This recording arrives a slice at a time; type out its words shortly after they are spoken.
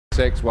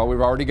Well, we've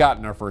already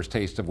gotten our first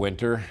taste of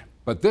winter,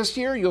 but this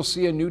year you'll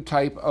see a new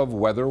type of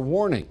weather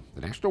warning.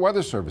 The National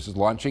Weather Service is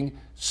launching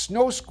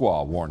snow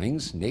squall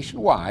warnings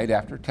nationwide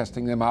after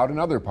testing them out in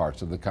other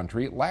parts of the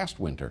country last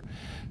winter.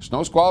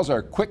 Snow squalls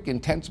are quick,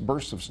 intense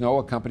bursts of snow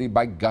accompanied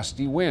by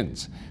gusty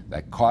winds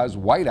that cause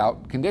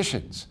whiteout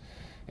conditions.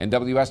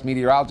 NWS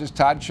meteorologist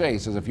Todd Shea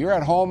says if you're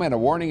at home and a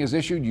warning is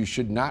issued, you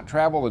should not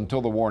travel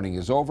until the warning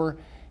is over.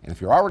 And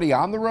if you're already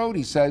on the road,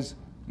 he says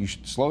you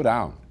should slow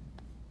down.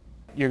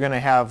 You're going to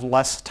have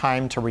less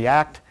time to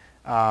react.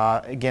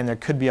 Again, there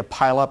could be a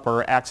pileup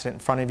or accident in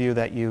front of you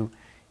that you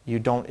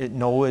don't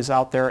know is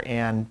out there,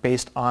 and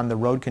based on the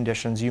road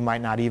conditions, you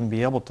might not even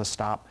be able to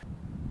stop.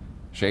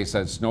 Shea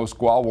says snow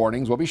squall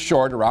warnings will be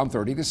short, around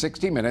 30 to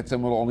 60 minutes,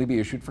 and will only be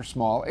issued for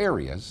small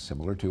areas,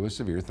 similar to a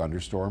severe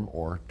thunderstorm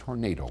or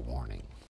tornado warning.